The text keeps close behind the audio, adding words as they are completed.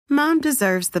Mom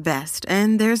deserves the best,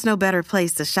 and there's no better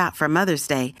place to shop for Mother's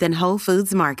Day than Whole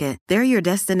Foods Market. They're your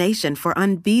destination for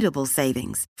unbeatable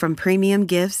savings, from premium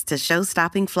gifts to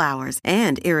show-stopping flowers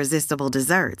and irresistible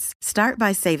desserts. Start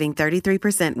by saving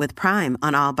 33% with Prime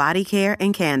on all body care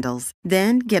and candles.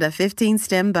 Then get a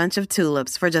 15-stem bunch of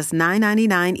tulips for just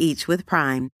 $9.99 each with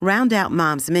Prime. Round out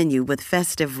Mom's menu with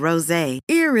festive rosé,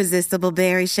 irresistible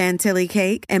berry chantilly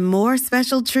cake, and more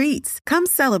special treats. Come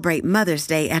celebrate Mother's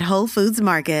Day at Whole Foods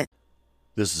Market.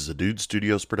 This is a Dude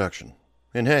Studios production.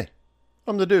 And hey,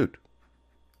 I'm the Dude.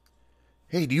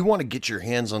 Hey, do you want to get your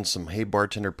hands on some Hey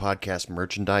Bartender podcast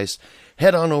merchandise?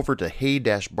 Head on over to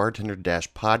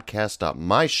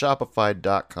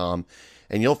hey-bartender-podcast.myshopify.com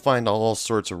and you'll find all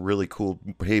sorts of really cool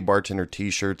Hey Bartender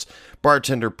t-shirts,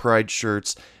 Bartender Pride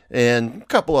shirts, and a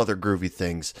couple other groovy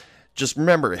things. Just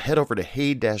remember, head over to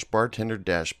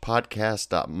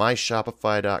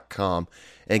hey-bartender-podcast.myshopify.com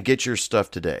and get your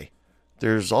stuff today.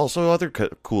 There's also other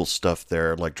cool stuff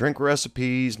there, like drink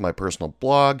recipes, my personal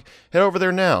blog. Head over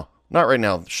there now. Not right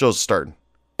now, the show's starting.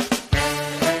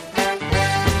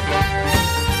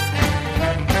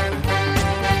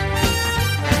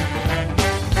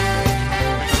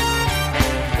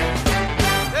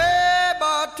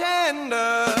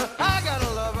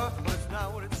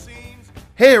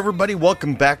 Hey everybody,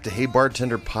 welcome back to Hey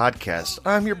Bartender Podcast.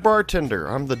 I'm your bartender,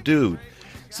 I'm the Dude,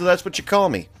 so that's what you call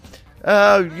me.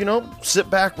 Sit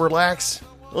back, relax,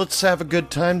 let's have a good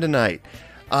time tonight.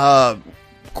 Of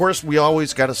course, we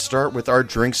always got to start with our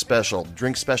drink special.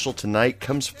 Drink special tonight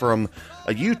comes from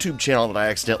a YouTube channel that I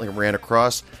accidentally ran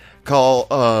across called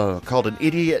An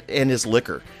Idiot and His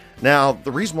Liquor. Now,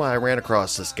 the reason why I ran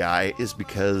across this guy is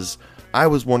because I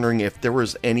was wondering if there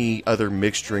was any other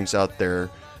mixed drinks out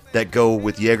there that go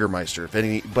with Jägermeister. If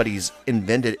anybody's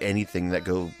invented anything that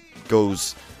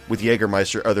goes with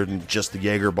Jägermeister other than just the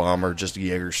Jaeger bomb or just a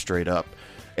Jaeger straight up.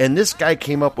 And this guy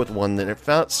came up with one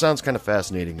that sounds kind of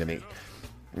fascinating to me.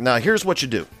 Now, here's what you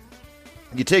do.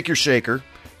 You take your shaker,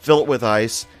 fill it with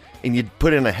ice, and you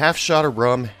put in a half shot of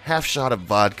rum, half shot of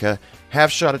vodka,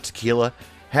 half shot of tequila,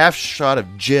 half shot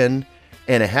of gin,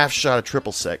 and a half shot of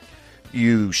triple sec.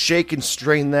 You shake and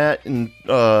strain that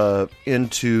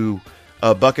into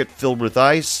a bucket filled with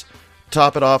ice,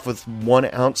 top it off with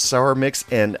 1 ounce sour mix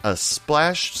and a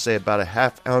splash, say about a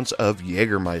half ounce of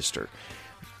Jägermeister.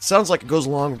 Sounds like it goes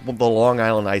along with the Long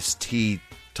Island iced tea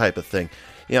type of thing.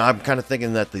 You know, I'm kind of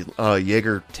thinking that the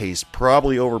Jaeger taste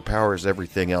probably overpowers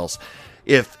everything else.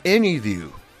 If any of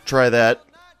you try that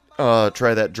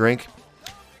drink,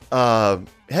 head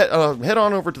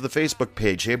on over to the Facebook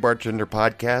page, Hey Bartender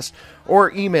Podcast, or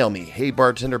email me,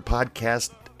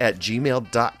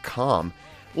 heybartenderpodcast@gmail.com.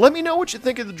 Let me know what you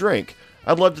think of the drink.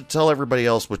 I'd love to tell everybody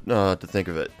else what to think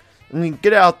of it. I mean,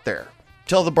 get out there.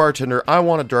 Tell the bartender, I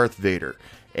want a Darth Vader.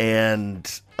 And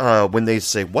when they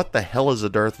say, what the hell is a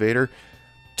Darth Vader?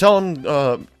 Tell them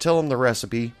the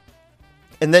recipe.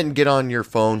 And then get on your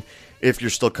phone, if you're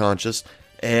still conscious,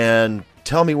 and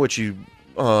tell me what you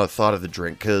thought of the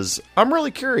drink, because I'm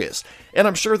really curious. And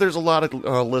I'm sure there's a lot of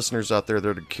listeners out there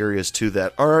that are curious too,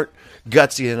 that aren't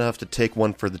gutsy enough to take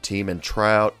one for the team and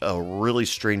try out a really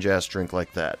strange ass drink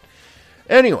like that.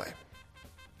 Anyway,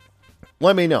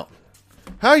 let me know.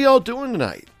 How y'all doing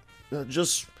tonight?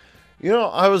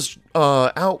 I was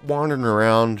out wandering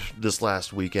around this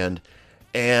last weekend,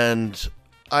 and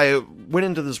I went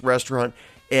into this restaurant,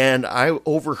 and I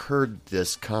overheard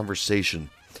this conversation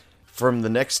from the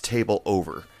next table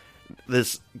over.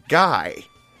 This guy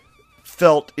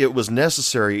felt it was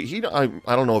necessary. I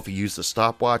don't know if he used the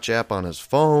stopwatch app on his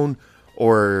phone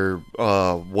or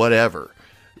whatever,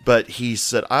 but he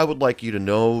said, I would like you to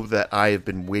know that I have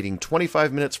been waiting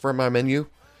 25 minutes for my menu.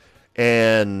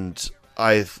 And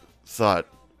I thought,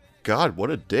 God,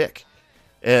 what a dick.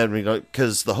 And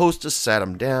because the hostess sat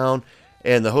him down,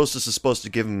 and the hostess is supposed to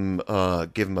give him a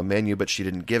menu, but she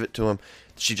didn't give it to him.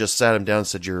 She just sat him down and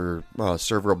said, your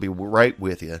server will be right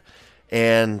with you.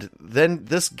 And then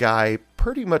this guy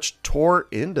pretty much tore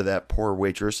into that poor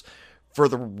waitress for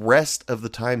the rest of the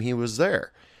time he was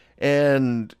there.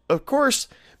 And of course,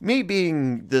 me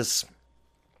being this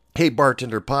Hey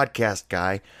Bartender Podcast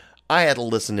guy, I had to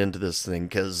listen into this thing,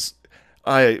 because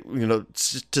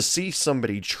to see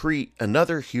somebody treat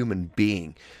another human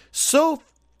being so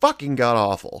fucking god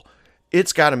awful,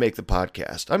 it's got to make the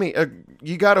podcast. I mean,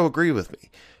 you got to agree with me.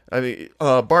 I mean,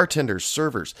 bartenders,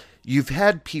 servers, you've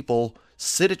had people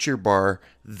sit at your bar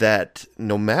that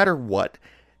no matter what,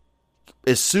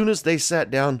 as soon as they sat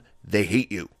down, they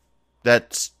hate you.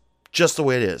 That's just the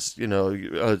way it is.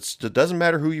 It doesn't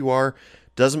matter who you are,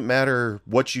 doesn't matter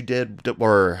what you did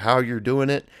or how you're doing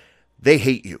it. They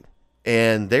hate you.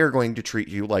 and they're going to treat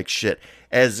you like shit,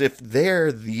 as if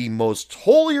they're the most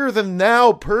holier than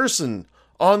thou person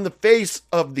on the face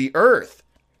of the earth.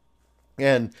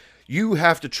 And you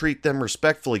have to treat them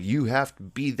respectfully. You have to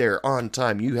be there on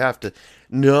time. You have to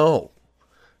know.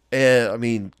 And I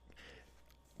mean,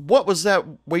 what was that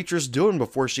waitress doing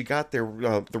before she got there?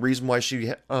 The reason why he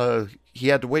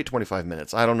had to wait 25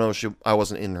 minutes. I don't know. I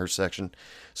wasn't in her section,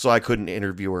 so I couldn't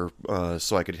interview her,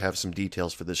 so I could have some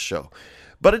details for this show.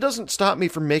 But it doesn't stop me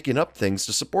from making up things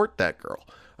to support that girl.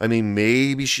 I mean,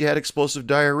 maybe she had explosive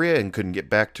diarrhea and couldn't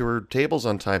get back to her tables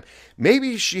on time.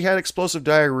 Maybe she had explosive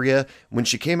diarrhea when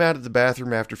she came out of the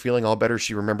bathroom after feeling all better.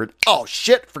 She remembered, oh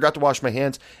shit, forgot to wash my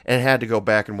hands, and had to go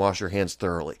back and wash her hands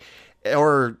thoroughly.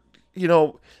 Or, you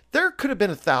know, there could have been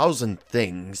 1,000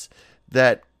 things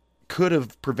that could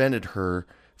have prevented her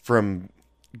from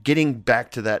getting back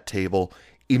to that table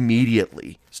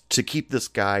immediately to keep this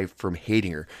guy from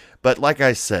hating her. But like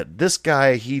I said, this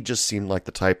guy, he just seemed like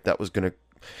the type that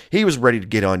he was ready to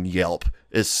get on Yelp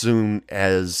as soon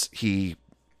as he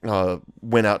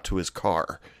went out to his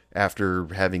car after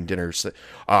having dinner.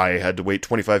 I had to wait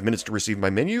 25 minutes to receive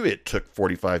my menu. It took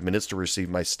 45 minutes to receive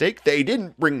my steak. They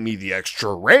didn't bring me the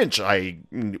extra ranch I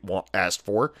asked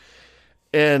for.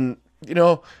 And,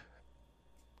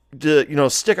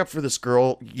 stick up for this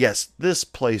girl. Yes, this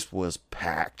place was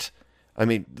packed. I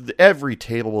mean, every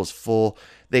table was full.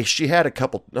 She had a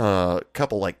couple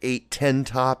like 8-10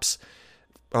 tops.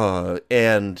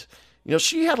 And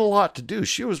she had a lot to do.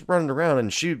 She was running around,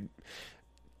 and she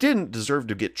didn't deserve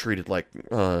to get treated like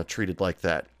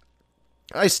that.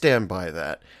 I stand by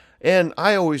that. And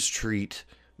I always treat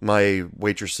my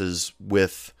waitresses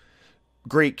with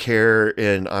great care,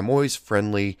 and I'm always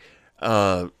friendly.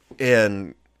 In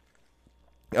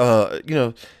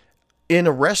a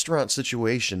restaurant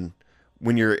situation,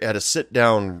 when you're at a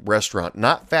sit-down restaurant,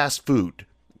 not fast food,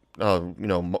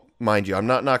 mind you, I'm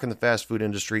not knocking the fast food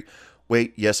industry.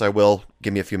 Wait, yes, I will.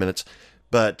 Give me a few minutes.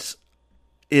 But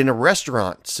in a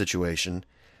restaurant situation,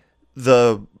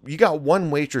 you got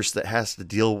one waitress that has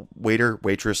to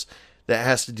waitress that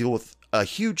has to deal with a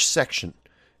huge section,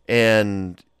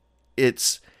 and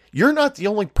you're not the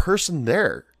only person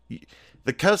there.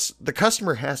 The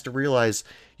customer has to realize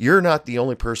you're not the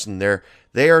only person there.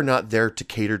 They are not there to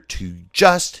cater to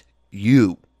just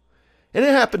you. And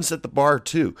it happens at the bar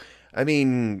too. I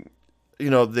mean, you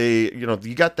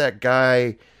got that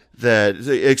guy that,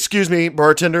 excuse me,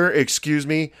 bartender, excuse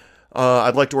me,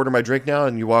 I'd like to order my drink now.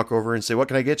 And you walk over and say, what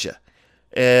can I get you?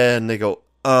 And they go,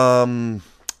 And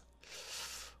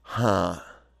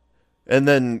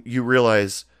then you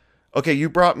realize, okay, you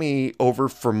brought me over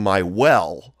from my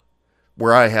well,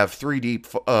 where I have 3 deep,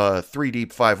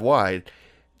 5 wide,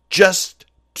 just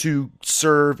to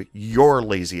serve your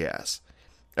lazy ass.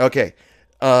 Okay.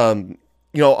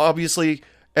 Obviously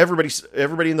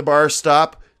everybody in the bar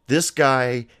stop. This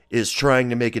guy is trying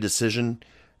to make a decision,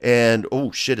 and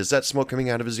oh shit, is that smoke coming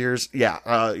out of his ears? Yeah.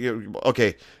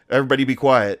 Okay. Everybody be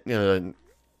quiet.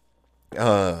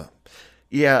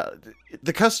 Yeah,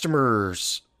 the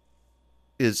customers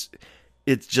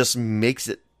it just makes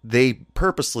it, they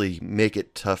purposely make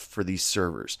it tough for these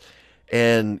servers.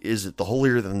 And is it the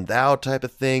holier than thou type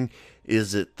of thing?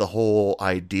 Is it the whole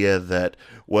idea that,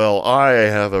 well, I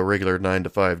have a regular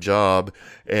 9-to-5 job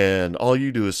and all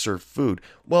you do is serve food?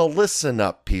 Well, listen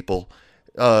up, people.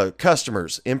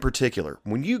 Customers in particular.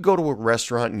 When you go to a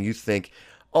restaurant and you think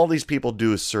all these people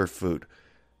do is serve food,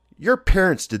 your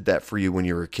parents did that for you when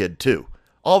you were a kid too.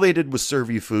 All they did was serve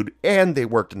you food, and they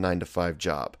worked a 9-to-5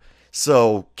 job.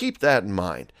 So keep that in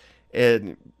mind.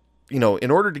 And, in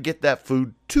order to get that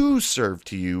food to serve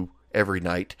to you every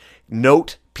night,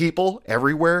 note, people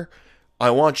everywhere, I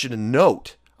want you to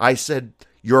note, I said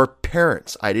your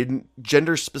parents. I didn't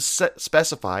gender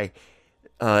specify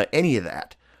any of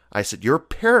that. I said your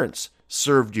parents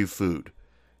served you food.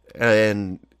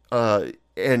 And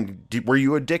were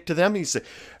you a dick to them? He said,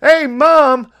 hey,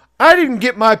 Mom, I didn't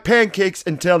get my pancakes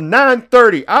until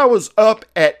 9:30. I was up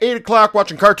at 8 o'clock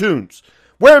watching cartoons.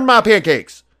 Where are my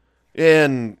pancakes?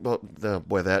 And, well,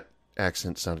 boy, that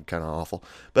accent sounded kind of awful.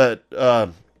 But,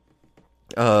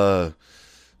 would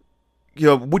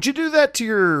you do that to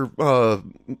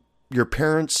your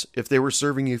parents if they were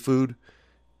serving you food?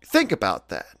 Think about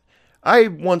that. I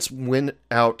once went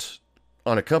out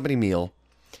on a company meal,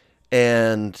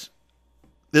 and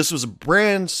this was a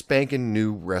brand spanking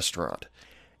new restaurant.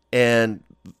 And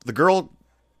the girl,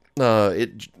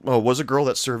 was a girl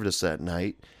that served us that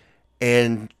night,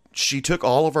 and she took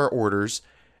all of our orders,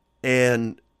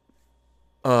 and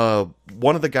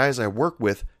one of the guys I work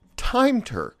with timed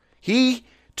her. He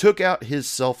took out his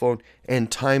cell phone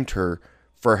and timed her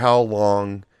for how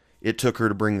long it took her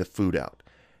to bring the food out.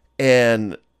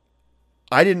 And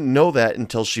I didn't know that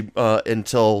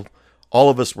until all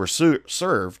of us were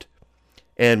served,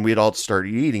 and we had all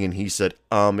started eating. And he said,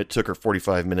 it took her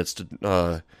 45 minutes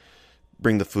to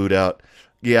bring the food out.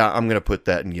 Yeah, I'm gonna put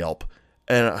that in Yelp.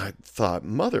 And I thought,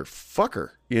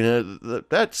 motherfucker,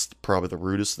 that's probably the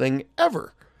rudest thing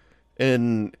ever.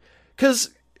 And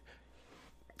because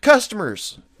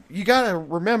customers, you gotta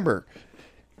remember,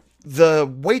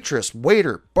 the waitress,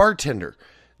 waiter, bartender,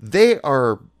 they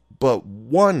are but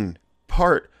one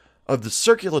part of the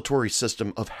circulatory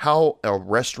system of how a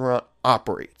restaurant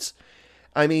operates.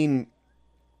 I mean,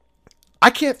 I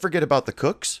can't forget about the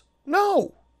cooks.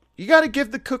 No, you got to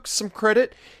give the cooks some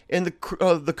credit, and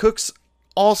the cooks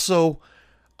also,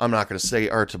 I'm not going to say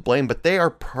are to blame, but they are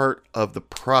part of the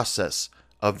process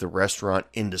of the restaurant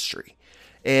industry.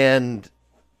 And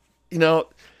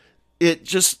it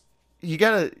just, you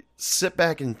got to sit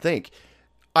back and think.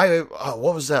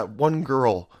 What was that one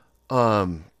girl?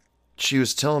 She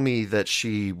was telling me that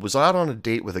she was out on a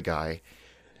date with a guy,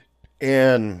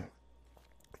 and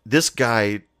this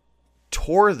guy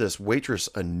tore this waitress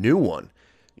a new one,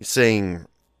 saying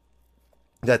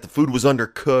that the food was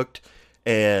undercooked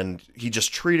and he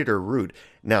just treated her rude.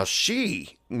 Now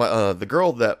the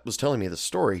girl that was telling me the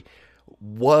story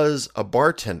was a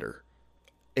bartender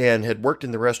and had worked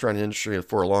in the restaurant industry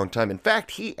for a long time. In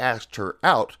fact, he asked her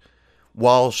out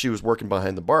while she was working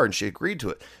behind the bar, and she agreed to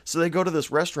it. So they go to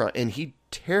this restaurant, and he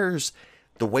tears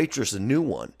the waitress a new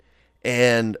one.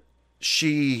 And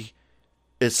she,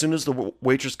 as soon as the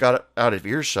waitress got out of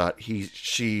earshot,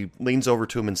 she leans over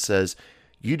to him and says,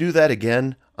 "You do that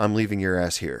again, I'm leaving your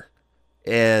ass here."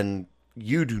 And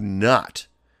you do not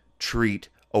treat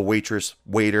a waitress,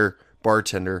 waiter,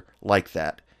 bartender like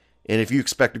that. And if you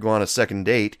expect to go on a second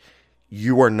date,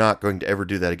 you are not going to ever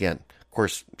do that again. Of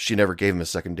course, she never gave him a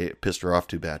second date. It pissed her off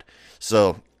too bad.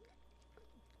 So,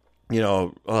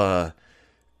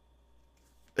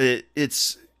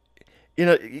 it's,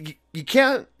 you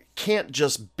can't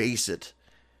just base it.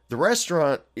 The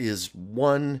restaurant is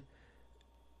one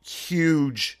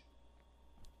huge,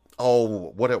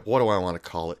 what do I want to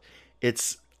call it?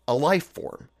 It's a life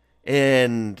form.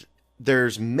 And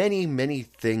there's many, many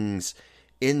things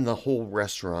in the whole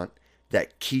restaurant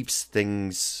that keeps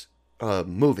things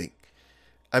moving.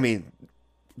 I mean,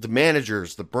 the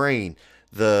managers, the brain,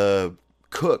 the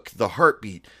cook, the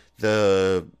heartbeat,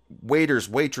 the waiters,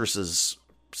 waitresses,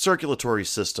 circulatory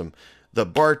system, the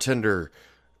bartender.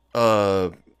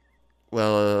 You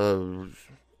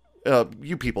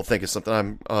people think of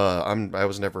something. I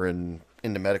was never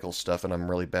into medical stuff, and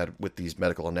I'm really bad with these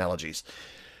medical analogies.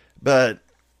 But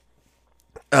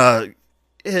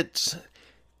it's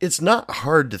not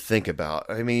hard to think about.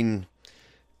 I mean,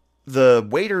 the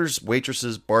waiters,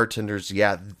 waitresses, bartenders,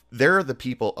 yeah, they're the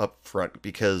people up front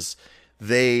because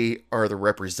they are the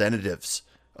representatives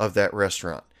of that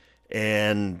restaurant.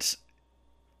 And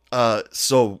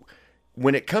so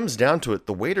when it comes down to it,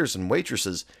 the waiters and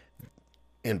waitresses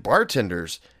and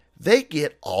bartenders, they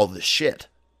get all the shit,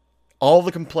 all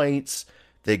the complaints.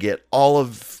 They get all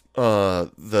of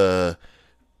the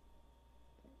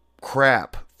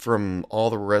crap from all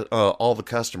the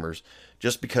customers,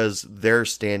 just because they're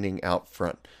standing out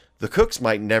front. The cooks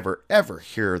might never ever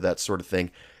hear that sort of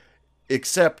thing,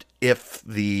 except if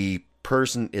the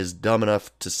person is dumb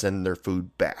enough to send their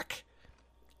food back.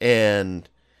 And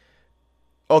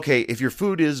okay, if your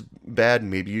food is bad,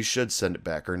 maybe you should send it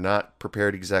back, or not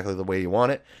prepared exactly the way you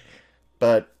want it.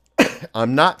 But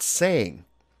I'm not saying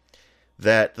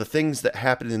that the things that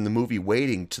happen in the movie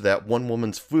Waiting to that one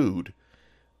woman's food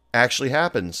actually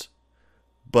happens.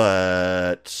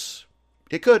 But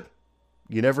it could.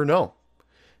 You never know.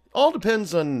 All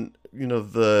depends on,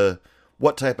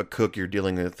 what type of cook you're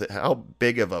dealing with, how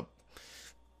big of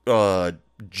a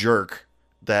jerk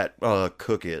that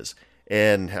cook is,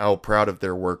 and how proud of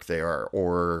their work they are.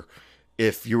 Or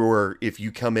if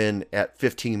you come in at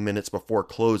 15 minutes before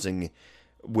closing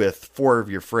with 4 of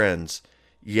your friends,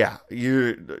 I'm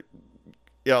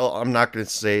not going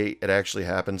to say it actually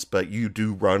happens, but you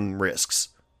do run risks.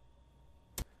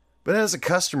 But as a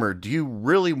customer, do you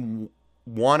really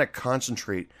want to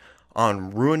concentrate on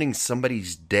ruining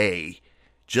somebody's day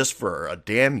just for a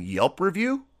damn Yelp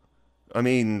review? I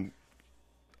mean,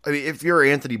 if you're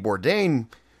Anthony Bourdain,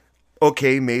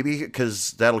 okay, maybe,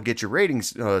 because that'll get your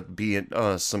ratings being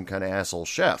some kind of asshole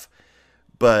chef.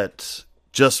 But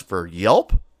just for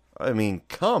Yelp? I mean,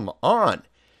 come on.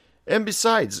 And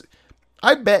besides,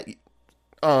 I bet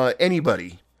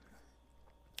anybody...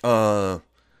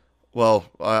 Well,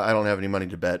 I don't have any money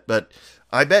to bet, but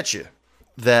I bet you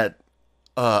that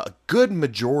a good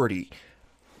majority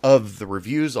of the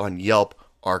reviews on Yelp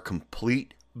are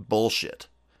complete bullshit.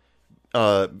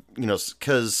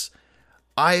 Because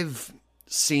I've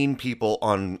seen people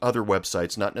on other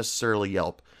websites, not necessarily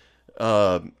Yelp,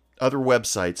 other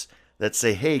websites that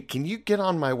say, hey, can you get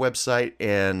on my website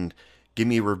and give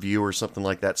me a review or something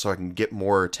like that so I can get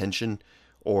more attention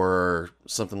or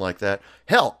something like that.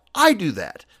 Hell, I do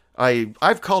that.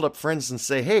 I've called up friends and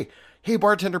say, hey,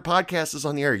 Bartender Podcast is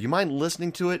on the air. You mind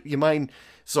listening to it? You mind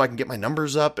so I can get my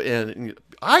numbers up? And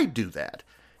I do that.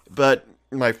 But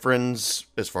my friends,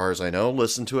 as far as I know,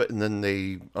 listen to it, and then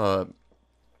they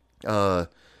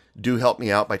do help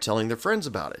me out by telling their friends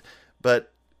about it.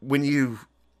 But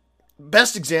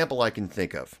best example I can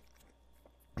think of,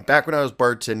 back when I was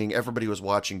bartending, everybody was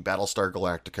watching Battlestar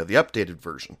Galactica, the updated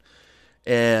version.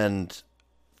 And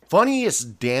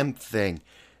funniest damn thing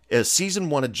is season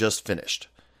 1 had just finished.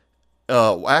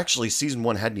 Actually, season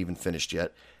 1 hadn't even finished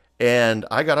yet. And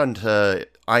I got onto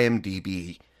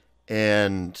IMDb,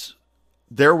 and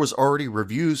there was already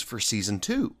reviews for season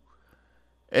 2.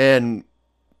 And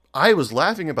I was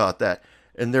laughing about that.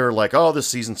 And they're like, oh, this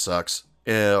season sucks.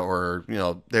 Or,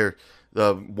 they're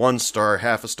the 1 star,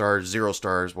 half a star, 0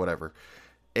 stars, whatever.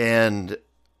 And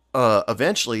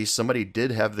eventually somebody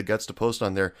did have the guts to post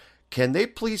on there, can they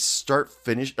please start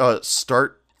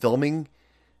filming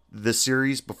the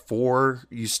series before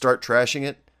you start trashing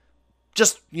it?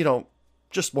 Just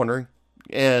wondering.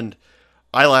 And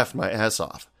I laughed my ass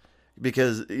off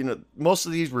because, most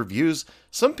of these reviews,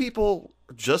 some people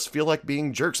just feel like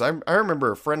being jerks. I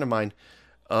remember a friend of mine,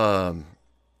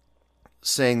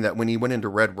 saying that when he went into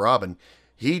Red Robin,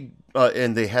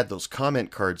 and they had those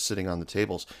comment cards sitting on the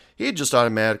tables, he just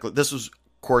automatically, this was,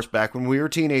 of course, back when we were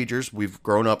teenagers. We've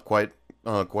grown up quite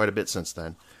a bit since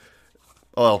then.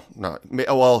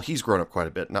 He's grown up quite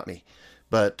a bit, not me.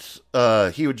 But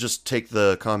he would just take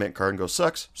the comment card and go,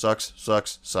 sucks, sucks,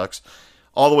 sucks, sucks,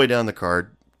 all the way down the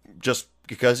card, just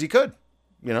because he could,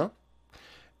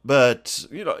 But,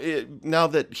 now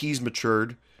that he's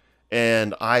matured,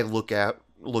 and I look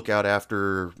out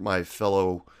after my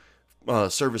fellow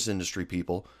service industry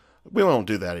people, we don't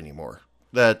do that anymore.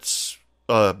 That's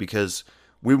because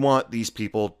we want these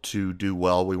people to do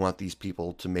well. We want these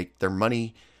people to make their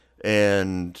money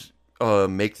and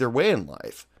make their way in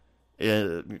life.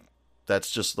 And that's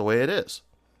just the way it is.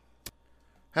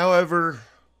 However,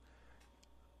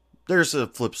 there's a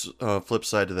flip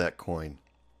side to that coin.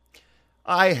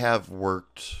 I have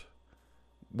worked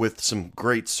with some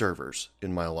great servers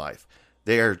in my life.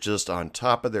 They are just on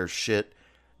top of their shit.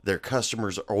 Their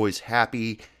customers are always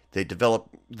happy. They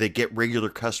get regular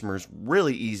customers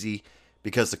really easy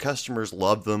because the customers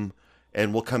love them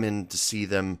and will come in to see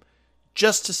them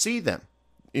just to see them,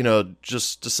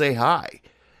 just to say hi.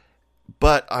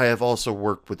 But I have also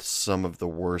worked with some of the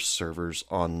worst servers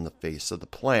on the face of the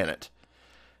planet.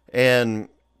 And,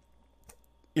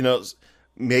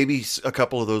 maybe a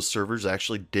couple of those servers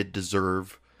actually did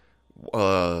deserve,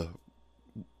 a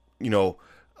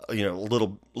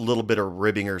little bit of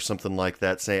ribbing or something like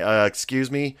that, saying, excuse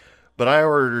me, but I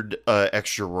ordered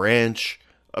extra ranch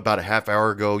about a half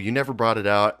hour ago. You never brought it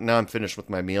out. Now I'm finished with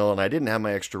my meal, and I didn't have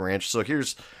my extra ranch, so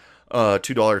here's a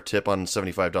 $2 tip on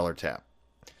 $75 tab.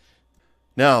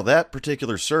 Now, that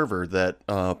particular server that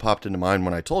popped into mind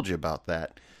when I told you about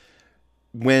that,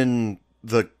 when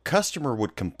the customer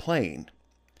would complain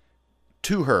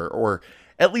to her, or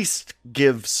at least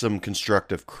give some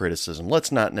constructive criticism.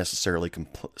 Let's not necessarily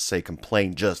say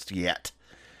complain just yet.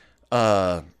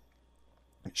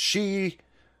 She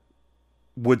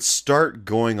would start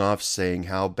going off saying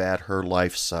how bad her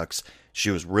life sucks.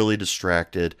 She was really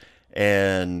distracted,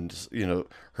 and,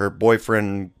 her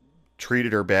boyfriend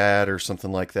treated her bad or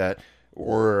something like that.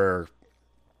 Or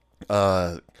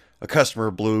a customer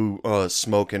blew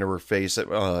smoke into her face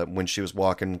when she was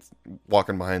walking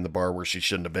behind the bar where she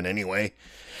shouldn't have been anyway.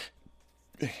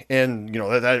 And,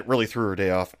 that really threw her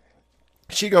day off.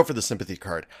 She go for the sympathy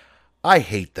card. I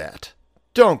hate that.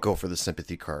 Don't go for the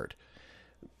sympathy card.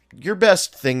 Your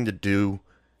best thing to do,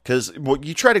 because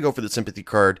you try to go for the sympathy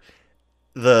card,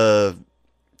 the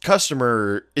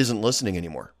customer isn't listening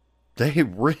anymore. They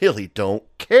really don't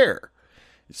care.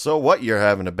 So what, you're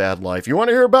having a bad life? You want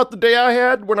to hear about the day I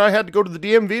had when I had to go to the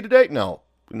DMV today? No,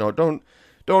 don't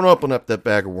open up that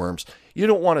bag of worms. You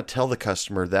don't want to tell the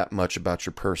customer that much about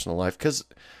your personal life, because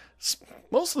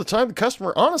most of the time the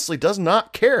customer honestly does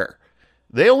not care.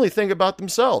 They only think about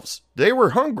themselves. They were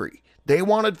hungry. They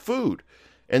wanted food.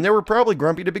 And they were probably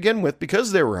grumpy to begin with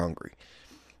because they were hungry.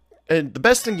 And the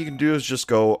best thing you can do is just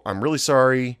go, I'm really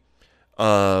sorry.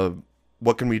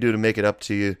 What can we do to make it up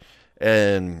to you?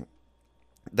 And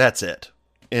that's it.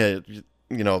 And,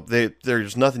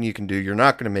 there's nothing you can do. You're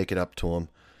not going to make it up to them,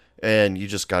 and you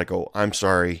just got to go, I'm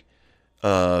sorry,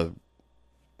 and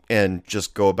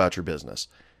just go about your business.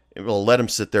 We'll let them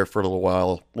sit there for a little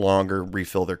while longer,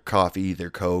 refill their coffee, their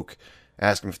Coke,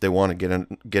 ask them if they want to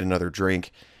get another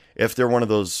drink. If they're one of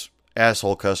those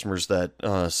asshole customers that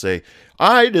say,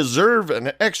 I deserve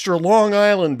an extra Long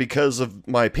Island because of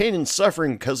my pain and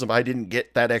suffering because I didn't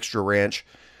get that extra ranch,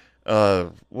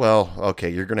 well, okay,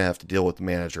 you're going to have to deal with the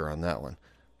manager on that one.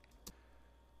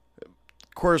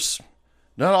 Of course,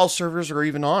 not all servers are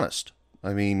even honest.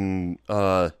 I mean,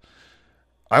 I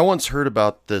once heard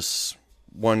about this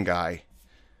one guy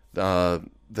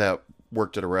that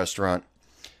worked at a restaurant.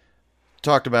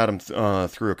 Talked about him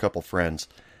through a couple friends.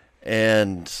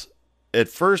 And at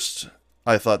first,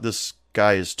 I thought this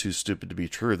guy is too stupid to be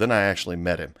true. Then I actually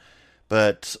met him.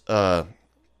 But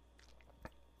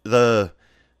the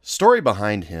story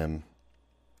behind him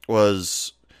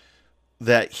was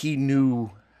that he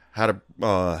knew how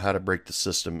to break the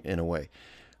system in a way.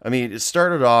 I mean, it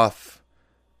started off,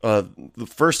 the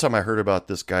first time I heard about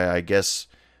this guy, I guess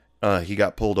he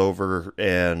got pulled over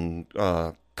and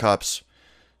cops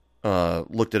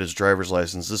looked at his driver's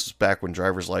license. This was back when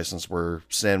driver's licenses were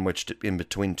sandwiched in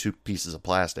between two pieces of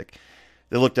plastic.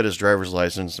 They looked at his driver's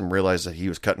license and realized that he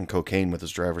was cutting cocaine with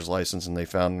his driver's license, and they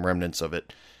found remnants of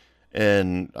it.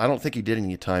 And I don't think he did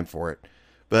any time for it,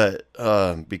 but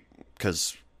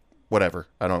because whatever,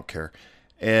 I don't care.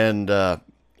 And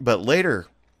but later,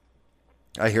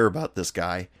 I hear about this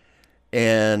guy,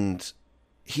 and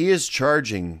he is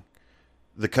charging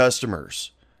the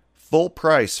customers full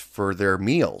price for their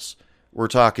meals. We're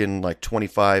talking like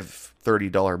 $25,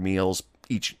 $30 meals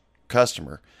each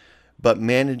customer, but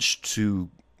managed to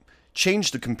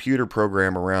change the computer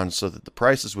program around so that the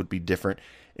prices would be different.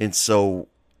 And so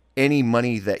any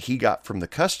money that he got from the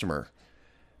customer,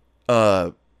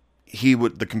 the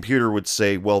computer would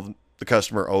say, well, the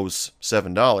customer owes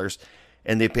 $7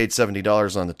 and they paid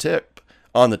 $70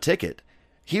 on the ticket.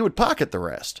 He would pocket the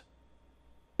rest.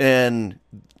 And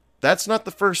that's not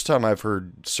the first time I've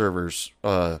heard servers,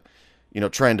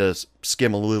 trying to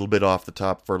skim a little bit off the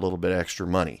top for a little bit extra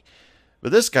money.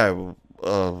 But this guy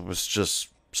was just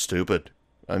stupid.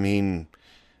 I mean,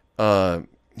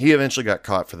 he eventually got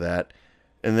caught for that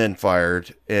and then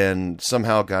fired and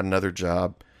somehow got another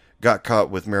job, got caught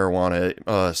with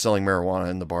marijuana, selling marijuana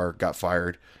in the bar, got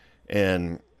fired.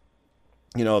 And,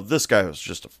 this guy was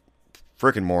just a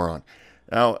freaking moron.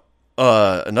 Now,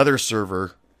 another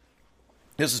server,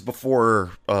 this is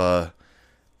before the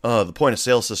point of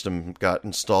sale system got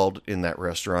installed in that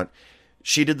restaurant.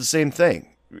 She did the same thing.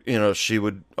 She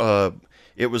would,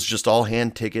 it was just all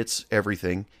hand tickets,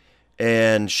 everything.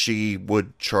 And she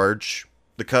would charge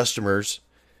the customers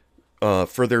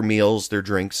for their meals, their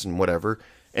drinks, and whatever,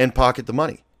 and pocket the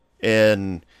money.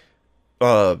 And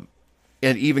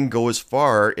even go as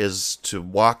far as to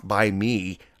walk by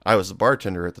me, I was the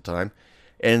bartender at the time,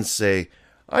 and say,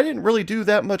 I didn't really do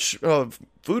that much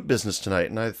food business tonight.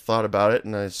 And I thought about it,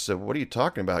 and I said, what are you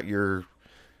talking about?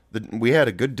 We had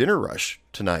a good dinner rush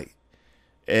tonight.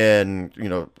 And,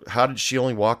 how did she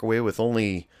only walk away with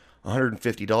only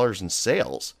 $150 in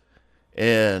sales?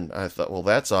 And I thought, well,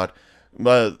 that's odd.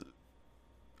 But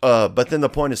then the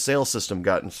point of sale system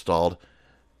got installed,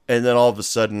 and then all of a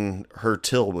sudden her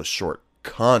till was short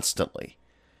constantly.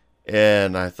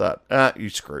 And I thought, you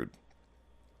screwed.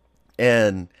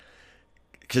 And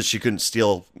because she couldn't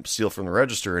steal from the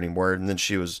register anymore, and then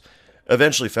she was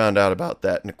eventually found out about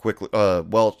that, and quickly,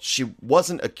 she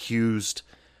wasn't accused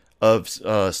of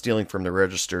stealing from the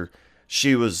register.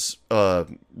 She was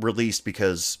released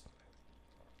because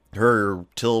her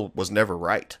till was never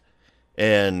right,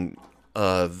 and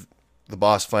the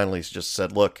boss finally just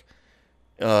said, "Look,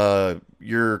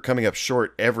 you're coming up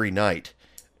short every night.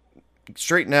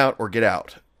 Straighten out or get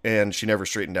out." And she never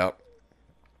straightened out,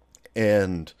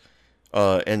 and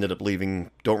ended up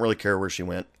leaving. Don't really care where she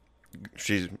went.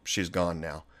 She's gone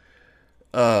now.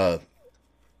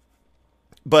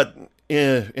 But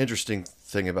interesting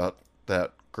thing about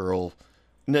that girl,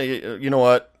 you know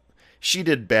what? She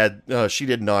did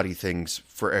naughty things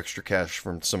for extra cash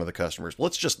from some of the customers.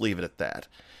 Let's just leave it at that.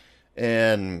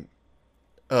 And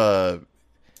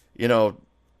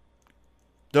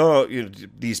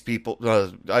these people,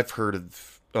 I've heard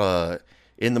of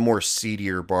in the more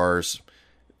seedier bars,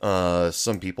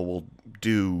 some people will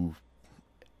do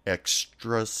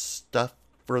extra stuff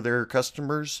for their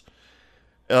customers.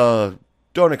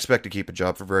 Don't expect to keep a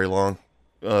job for very long.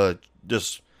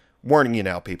 Just warning you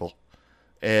now, people.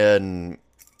 And,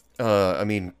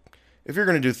 if you're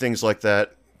going to do things like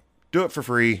that, do it for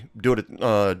free. Do it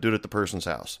at the person's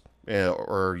house,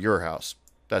 or your house.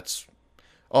 That's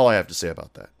All I have to say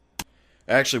about that.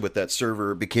 Actually, with that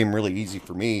server, it became really easy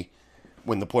for me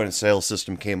when the point of sale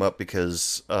system came up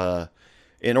because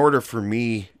in order for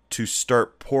me to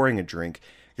start pouring a drink,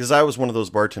 because I was one of those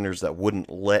bartenders that wouldn't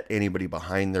let anybody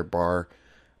behind their bar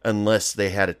unless they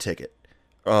had a ticket,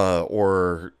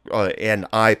 and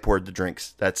I poured the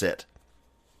drinks. That's it.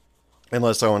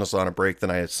 Unless I was on a break,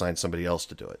 then I assigned somebody else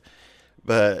to do it.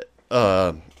 But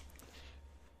when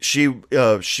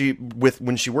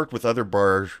she worked with other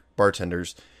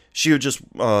bartenders, she would just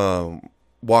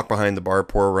walk behind the bar,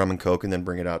 pour a rum and coke, and then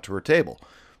bring it out to her table.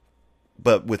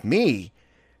 But with me,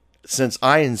 since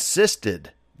I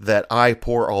insisted that I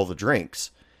pour all the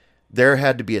drinks, there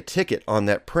had to be a ticket on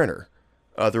that printer.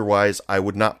 Otherwise, I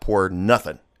would not pour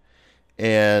nothing.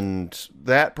 And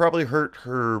that probably hurt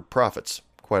her profits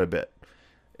quite a bit.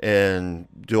 And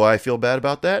do I feel bad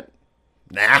about that?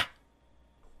 Nah.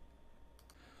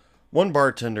 One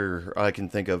bartender I can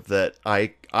think of that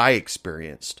I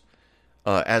experienced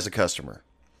as a customer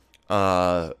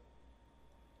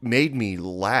made me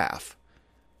laugh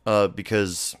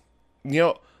because,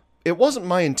 it wasn't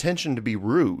my intention to be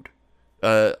rude.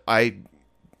 I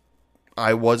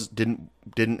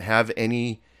didn't have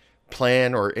any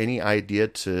plan or any idea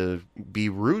to be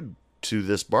rude to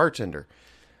this bartender,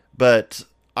 but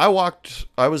I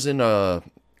was in a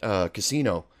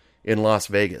casino in Las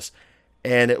Vegas,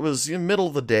 and it was in the middle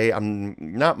of the day. I'm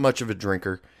not much of a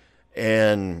drinker,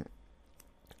 and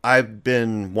I've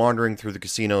been wandering through the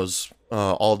casinos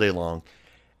all day long,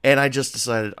 and I just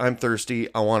decided I'm thirsty.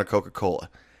 I want a Coca-Cola.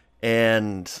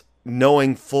 And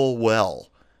knowing full well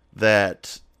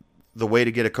that the way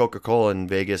to get a Coca-Cola in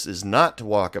Vegas is not to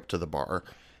walk up to the bar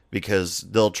because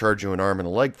they'll charge you an arm and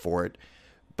a leg for it.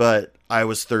 But I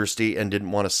was thirsty and didn't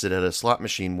want to sit at a slot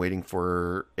machine waiting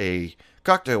for a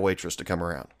cocktail waitress to come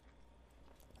around.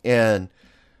 And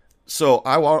so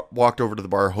I walked over to the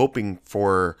bar hoping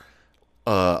for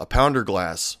a pounder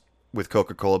glass with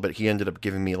Coca-Cola, but he ended up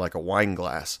giving me like a wine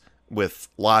glass with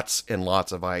lots and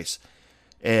lots of ice.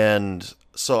 And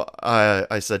so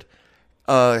I said,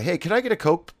 hey, can I get a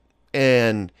Coke?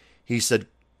 And he said,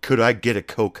 could I get a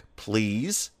Coke,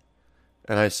 please?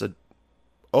 And I said,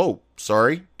 oh,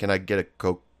 sorry, can I get a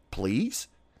Coke, please?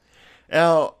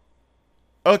 Now,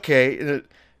 okay,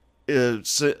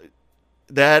 so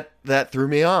that threw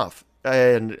me off.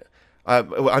 And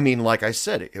I mean, like I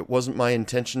said, it wasn't my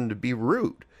intention to be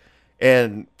rude.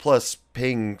 And plus,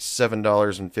 paying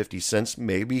 $7.50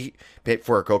 maybe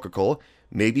for a Coca-Cola,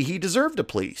 maybe he deserved a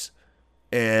please.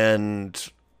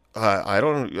 And I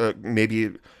don't. Maybe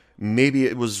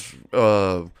it was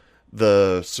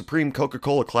the Supreme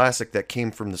Coca-Cola Classic that came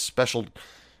from the special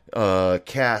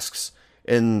casks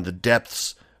in the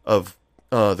depths of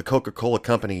the Coca-Cola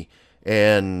Company,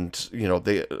 and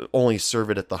they only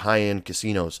serve it at the high-end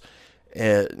casinos.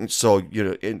 And so,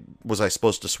 was I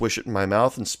supposed to swish it in my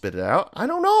mouth and spit it out? I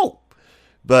don't know.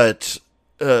 But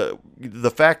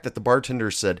the fact that the bartender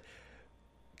said,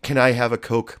 can I have a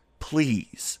Coke,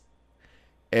 please?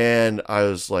 And I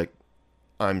was like,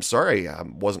 I'm sorry, it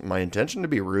wasn't my intention to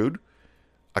be rude.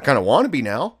 I kind of want to be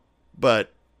now,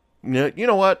 but you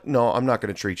know what? No, I'm not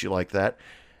going to treat you like that.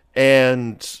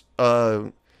 And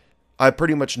I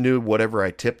pretty much knew whatever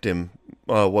I tipped him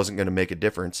wasn't going to make a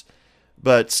difference.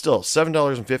 But still,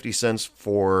 $7.50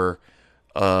 for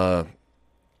a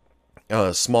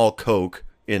small Coke,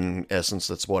 in essence,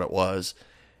 that's what it was.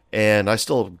 And I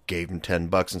still gave him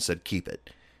 $10 and said, keep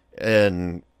it.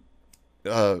 And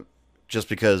just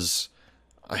because,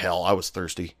 hell, I was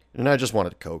thirsty. And I just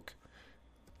wanted a Coke.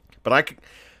 But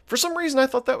for some reason, I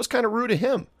thought that was kind of rude of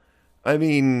him. I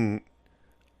mean,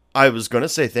 I was going to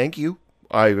say thank you.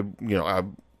 I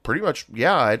pretty much,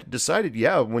 I decided,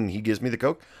 when he gives me the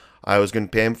Coke, I was going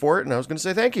to pay him for it, and I was going to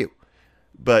say thank you.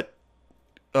 But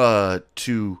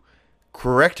to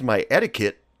correct my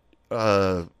etiquette,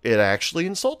 it actually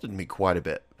insulted me quite a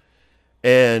bit.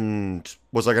 And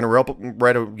was I going to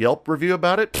write a Yelp review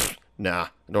about it? Pfft, nah,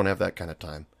 I don't have that kind of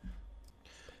time.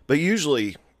 But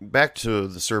usually, back to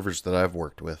the servers that I've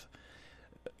worked with,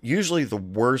 usually the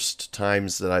worst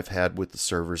times that I've had with the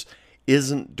servers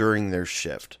isn't during their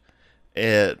shift.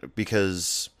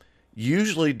 Because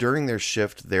usually during their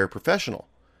shift, they're professional.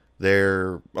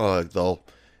 They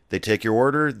take your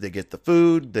order, they get the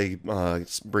food, they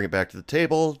bring it back to the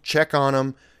table, check on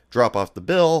them, drop off the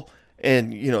bill,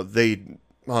 and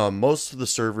most of the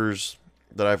servers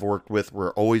that I've worked with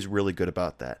were always really good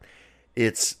about that.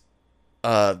 It's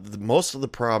most of the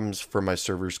problems for my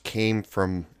servers came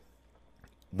from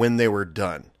when they were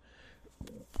done,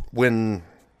 when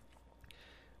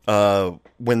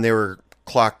they were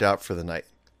clocked out for the night.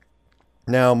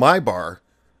 Now, my bar,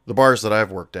 the bars that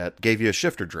I've worked at gave you a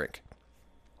shifter drink.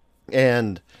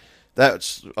 And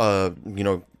that's,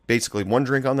 basically one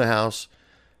drink on the house,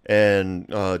 and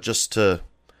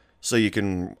so you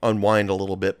can unwind a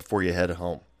little bit before you head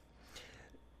home.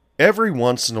 Every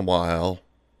once in a while,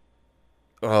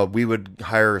 we would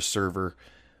hire a server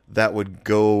that would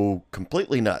go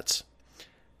completely nuts.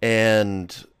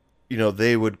 And,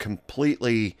 they would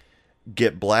completely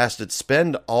get blasted,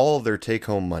 spend all of their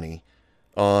take-home money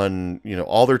on,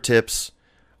 all their tips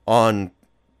on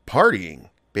partying,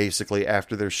 basically,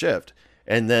 after their shift.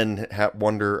 And then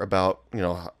wonder about,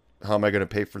 how am I going to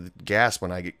pay for the gas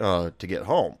when I get to get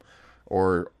home?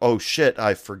 Or, oh shit,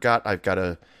 I forgot I've got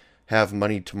to have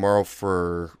money tomorrow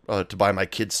for to buy my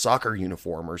kid's soccer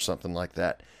uniform or something like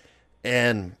that.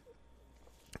 And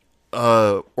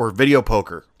or video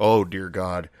poker. Oh dear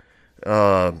God.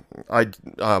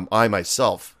 I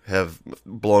myself have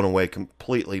blown away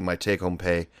completely my take-home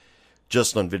pay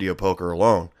just on video poker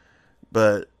alone.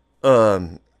 But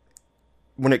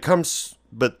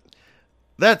but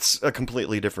that's a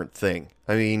completely different thing.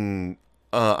 I mean,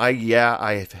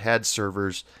 I've had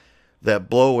servers that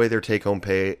blow away their take-home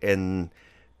pay, and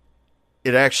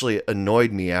it actually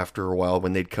annoyed me after a while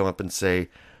when they'd come up and say,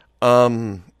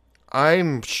 I'm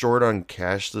short on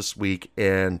cash this week,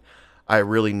 and I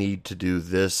really need to do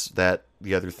this, that,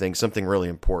 the other thing, something really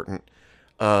important.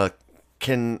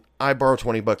 Can I borrow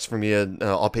 $20 from you, and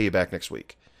I'll pay you back next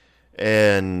week?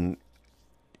 And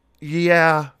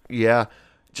yeah,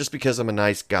 just because I'm a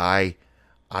nice guy,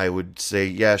 I would say,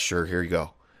 yeah, sure, here you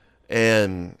go.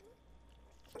 And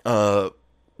 9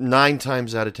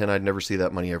 times out of 10, I'd never see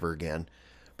that money ever again.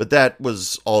 But that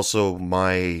was also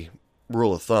my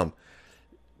rule of thumb,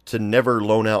 to never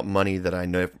loan out money that I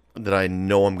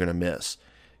know I'm going to miss.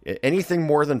 Anything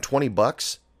more than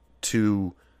 $20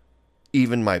 to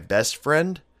even my best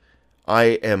friend, I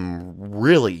am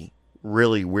really,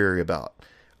 really weary about.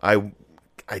 I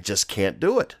just can't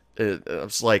do it.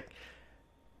 It's like,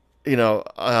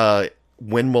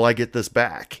 when will I get this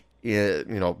back? You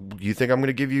think I'm going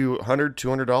to give you $100,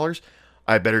 $200?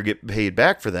 I better get paid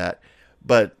back for that.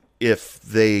 But if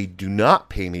they do not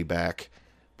pay me back,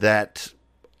 that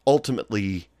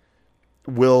ultimately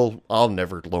I'll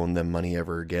never loan them money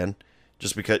ever again.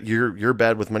 Just because you're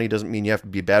bad with money doesn't mean you have to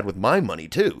be bad with my money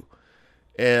too.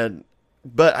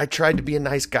 But I tried to be a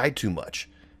nice guy too much,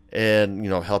 and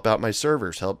help out my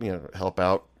servers, help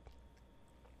out.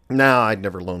 Nah, I'd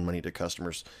never loan money to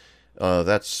customers.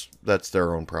 That's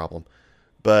their own problem.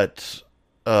 But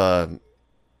I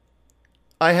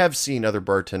have seen other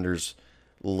bartenders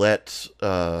let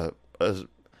a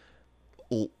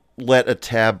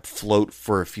tab float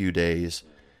for a few days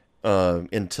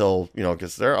until,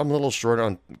 because I'm a little short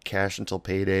on cash until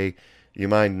payday. You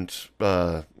mind,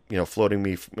 floating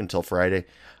me until Friday?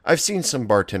 I've seen some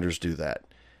bartenders do that,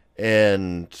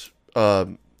 and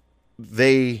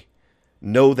they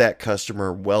know that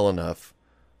customer well enough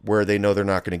where they know they're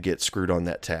not going to get screwed on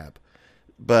that tab.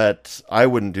 But I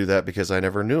wouldn't do that because I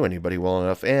never knew anybody well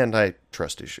enough, and I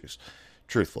trust issues,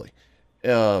 truthfully.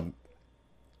 But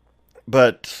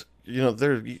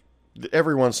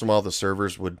every once in a while the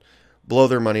servers would blow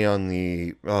their money on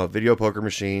the video poker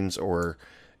machines, or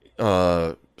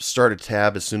start a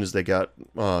tab as soon as they got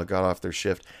off their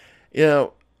shift.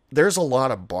 There's a lot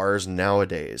of bars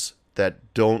nowadays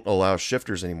that don't allow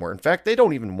shifters anymore. In fact, they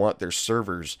don't even want their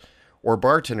servers or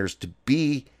bartenders to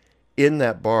be in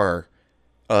that bar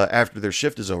after their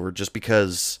shift is over, just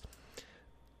because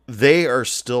they are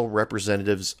still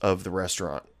representatives of the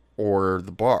restaurant or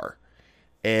the bar.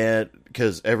 And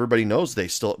because everybody knows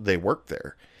they work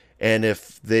there. And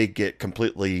if they get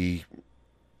completely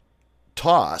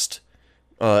tossed,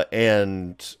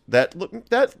 and that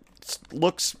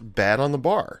looks bad on the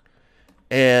bar.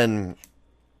 And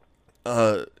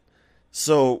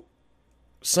so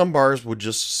some bars would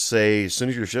just say, as soon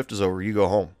as your shift is over, you go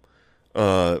home.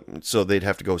 So they'd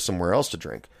have to go somewhere else to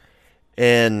drink.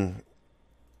 And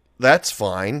that's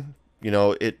fine.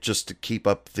 It just to keep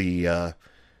up the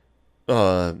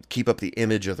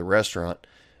image of the restaurant.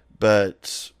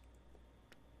 But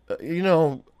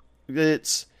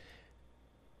it's,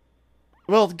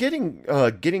 well,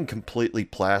 getting completely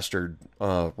plastered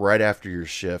right after your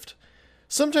shift.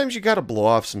 Sometimes you got to blow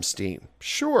off some steam.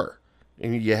 Sure.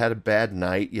 And you had a bad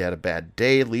night, you had a bad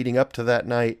day leading up to that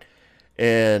night,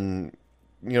 and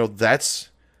that's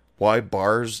why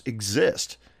bars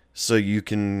exist. So you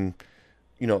can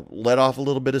let off a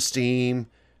little bit of steam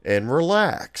and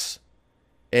relax.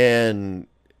 And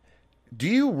do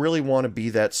you really want to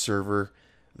be that server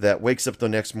that wakes up the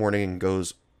next morning and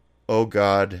goes, oh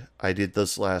God, I did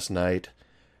this last night.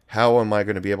 How am I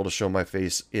going to be able to show my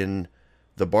face in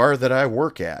the bar that I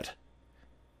work at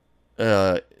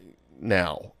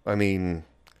now. I mean,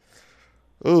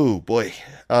 oh boy.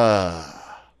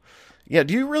 Yeah,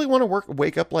 do you really want to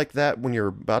wake up like that when you're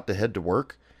about to head to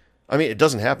work? I mean, it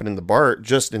doesn't happen in the bar,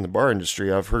 just in the bar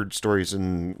industry. I've heard stories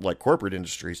in like corporate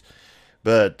industries.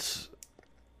 But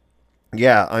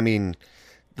yeah, I mean,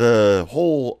 the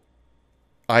whole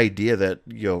idea that,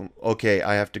 okay,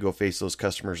 I have to go face those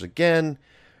customers again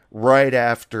right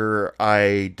after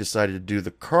I decided to do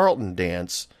the Carlton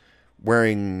dance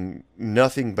wearing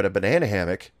nothing but a banana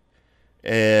hammock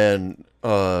and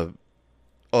yeah,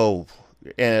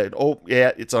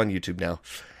 it's on YouTube now.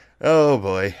 Oh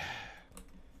boy.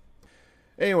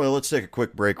 Anyway, let's take a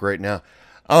quick break right now.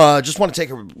 Just want to take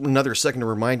another second to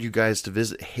remind you guys to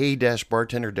visit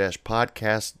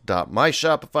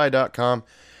hey-bartender-podcast.myshopify.com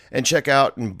and check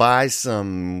out and buy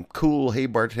some cool Hey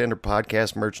Bartender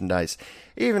podcast merchandise.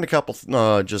 Even a couple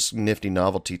just nifty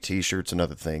novelty t-shirts and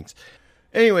other things.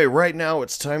 Anyway, right now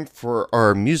it's time for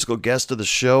our musical guest of the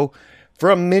show.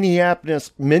 From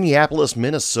Minneapolis,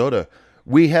 Minnesota,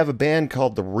 we have a band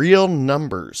called The Real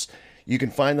Numbers. You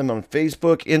can find them on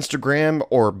Facebook, Instagram,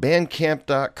 or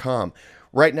Bandcamp.com.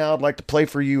 Right now, I'd like to play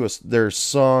for you their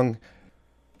song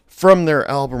from their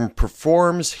album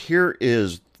Performs. Here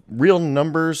is Real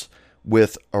Numbers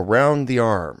with Around the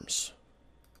Arms.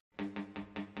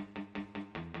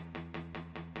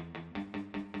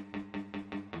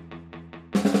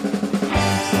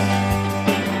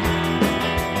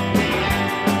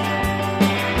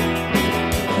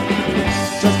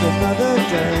 Just another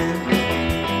day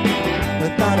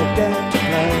without a game to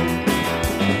play.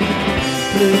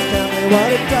 Please tell me what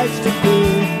it takes to be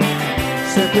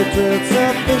simply drilled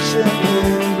sufficiently.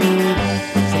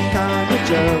 Some kind of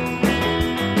joke,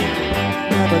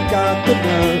 never got the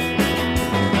note.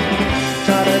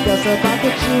 Try to guess about the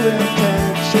true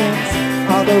intentions.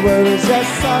 All the words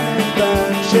just some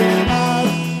invention of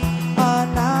a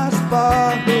nice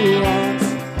boy who wants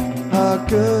a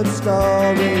good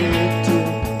story to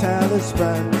tell his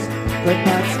friends the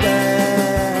next day.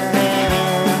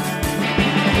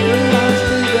 I'm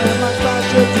speaking my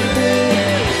special TV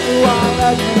while I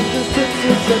think this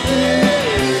picture's a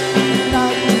dream.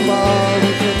 Not to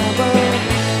always remember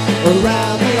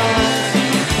around the line.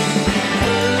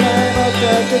 Never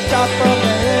take a job from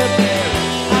the hip.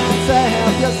 I'd say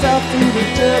help yourself to the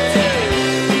chips.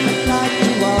 Not to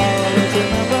always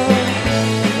remember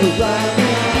around the line.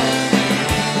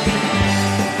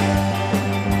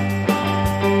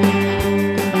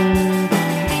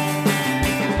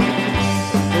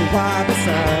 Why the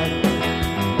sad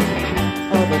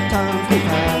of the times we've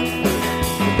had?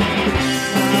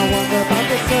 I wonder about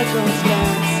the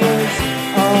circumstances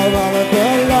of all of the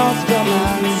lost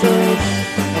romances.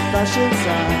 A flashing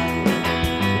sign,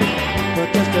 but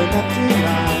just an empty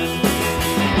line.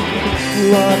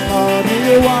 What more do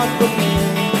you want from me?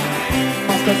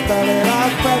 Must have spelled it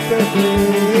out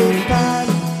perfectly.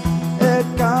 Time it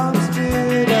comes to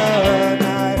the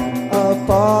night of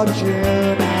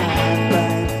fortune.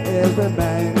 It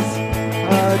remains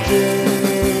a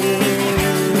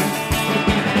dream.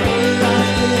 I'm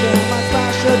feeling my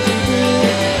special TV.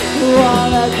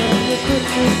 All I think is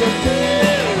pictures of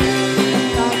dream.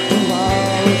 Not to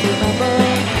always remember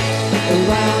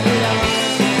around the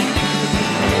arms.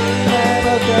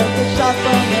 Never get the shot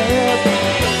from the hip.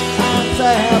 I'd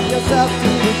say help yourself to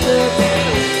the chips.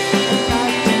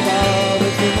 Not to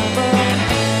always remember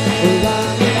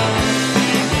around the arms.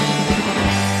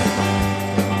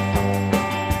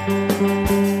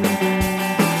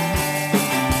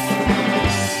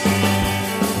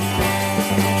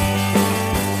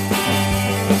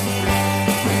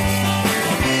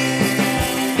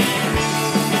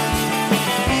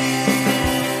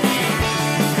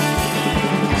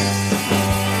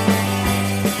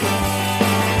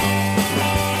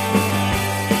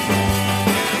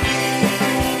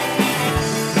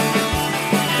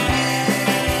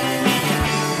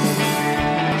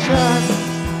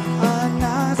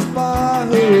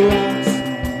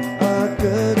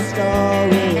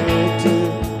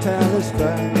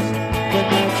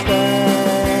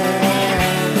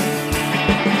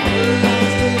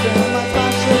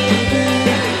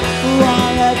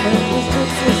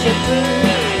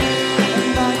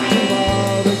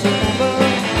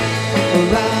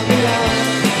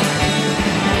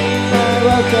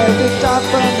 Take a shot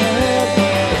from the hip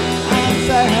and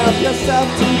say help yourself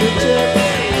to the chips.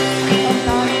 I'm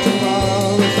not to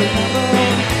always remember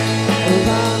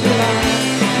around the arms,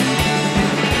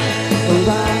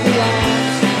 around the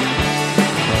arms,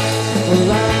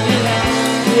 around the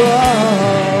arms. Whoa.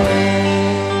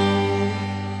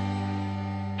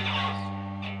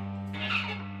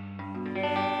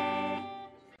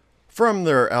 from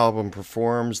their album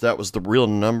Performs. That was The Real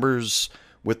Numbers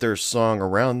with their song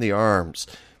Around the Arms.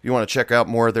 If you want to check out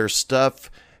more of their stuff,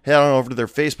 head on over to their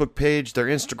Facebook page, their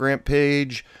Instagram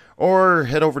page, or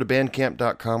head over to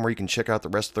bandcamp.com where you can check out the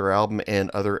rest of their album and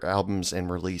other albums and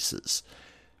releases.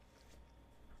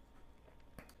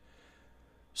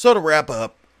 So to wrap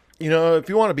up, if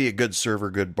you want to be a good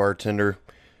server, good bartender,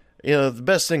 the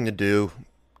best thing to do,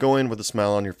 go in with a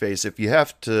smile on your face. If you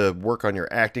have to work on your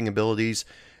acting abilities,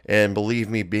 and believe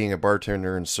me, being a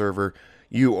bartender and server,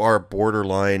 you are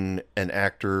borderline an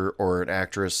actor or an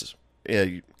actress,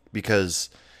 because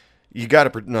you got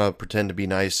to pretend to be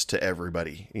nice to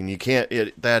everybody, and you can't.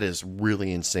 That is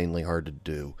really insanely hard to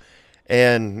do,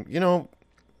 and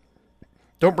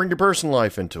don't bring your personal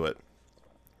life into it.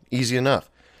 Easy enough,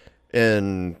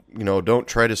 and don't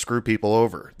try to screw people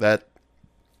over. That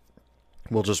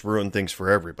will just ruin things for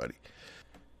everybody.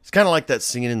 It's kind of like that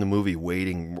scene in the movie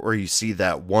Waiting, where you see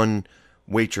that one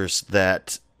waitress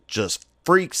that just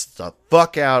freaks the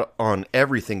fuck out on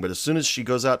everything, but as soon as she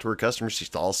goes out to her customers, she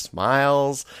all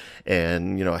smiles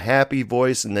and, happy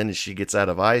voice, and then as she gets out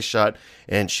of eye shot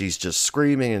and she's just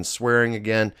screaming and swearing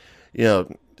again.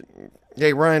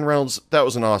 Hey, Ryan Reynolds, that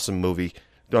was an awesome movie.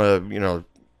 I'm going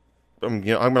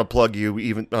to plug you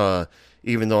even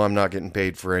though I'm not getting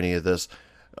paid for any of this.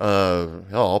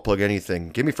 I'll plug anything.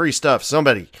 Give me free stuff,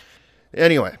 somebody.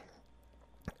 Anyway,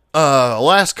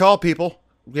 last call, people.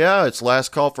 Yeah, it's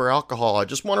last call for alcohol. I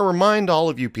just want to remind all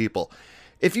of you people,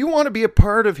 if you want to be a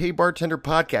part of Hey Bartender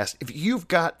Podcast, if you've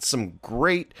got some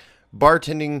great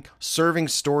bartending, serving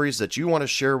stories that you want to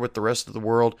share with the rest of the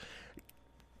world,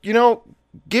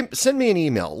 send me an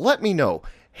email. Let me know.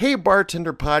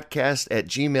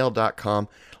 heybartenderpodcast@gmail.com.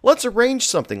 Let's arrange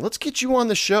something. Let's get you on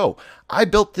the show. I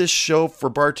built this show for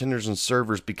bartenders and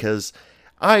servers because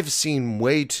I've seen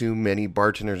way too many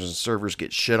bartenders and servers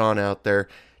get shit on out there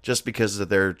just because of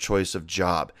their choice of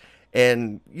job.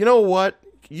 And you know what?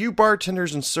 You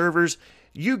bartenders and servers,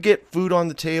 you get food on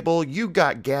the table, you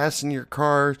got gas in your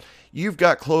car, you've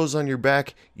got clothes on your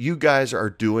back, you guys are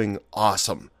doing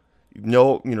awesome.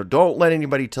 Don't let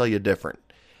anybody tell you different.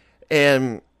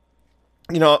 And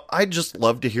I just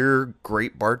love to hear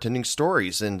great bartending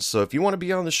stories. And so if you want to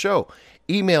be on the show,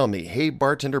 email me,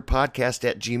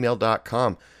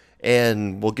 heybartenderpodcast@gmail.com,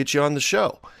 and we'll get you on the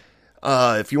show.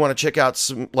 If you want to check out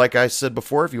some, like I said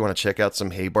before, if you want to check out some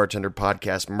Hey Bartender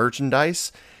Podcast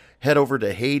merchandise, head over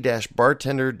to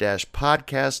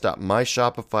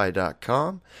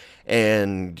hey-bartender-podcast.myshopify.com,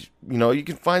 and, you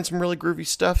can find some really groovy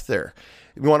stuff there.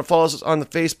 If you want to follow us on the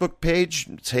Facebook page,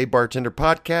 it's Hey Bartender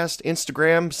Podcast.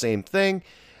 Instagram, same thing.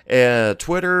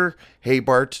 Twitter, Hey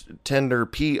Bartender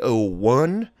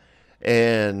PO1.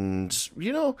 And,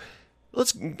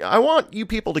 I want you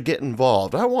people to get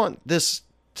involved. I want this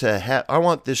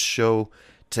show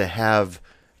to have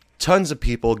tons of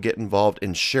people get involved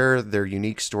and share their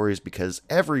unique stories, because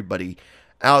everybody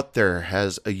out there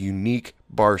has a unique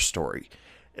bar story.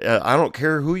 I don't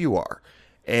care who you are.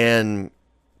 And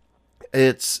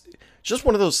it's just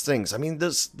one of those things. I mean,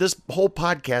 this whole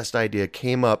podcast idea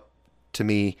came up to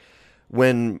me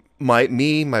when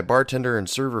my bartender and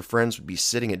server friends would be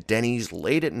sitting at Denny's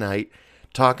late at night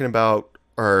talking about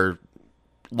our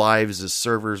lives as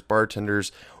servers,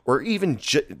 bartenders, or even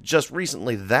just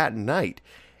recently that night.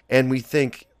 And we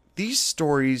think these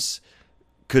stories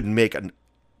could make a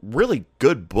really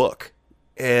good book.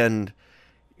 And,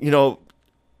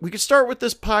 we could start with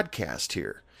this podcast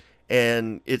here.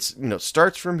 And it's,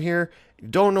 starts from here. You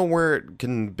don't know where it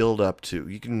can build up to.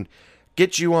 You can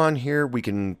get you on here. We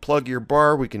can plug your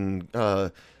bar. We can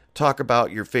talk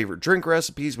about your favorite drink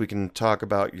recipes. We can talk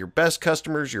about your best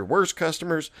customers, your worst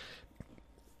customers,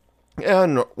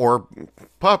 or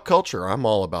pop culture. I'm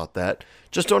all about that.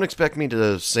 Just don't expect me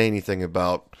to say anything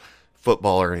about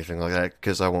football or anything like that,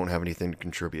 because I won't have anything to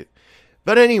contribute.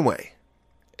 But anyway,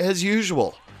 as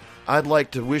usual, I'd like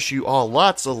to wish you all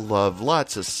lots of love,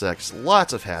 lots of sex,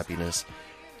 lots of happiness,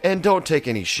 and don't take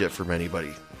any shit from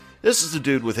anybody. This is the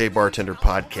Dude with Hey Bartender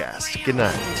Podcast. Good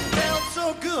night. Felt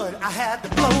so good, I had to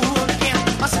blow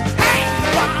again. I said,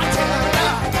 hey, bartender.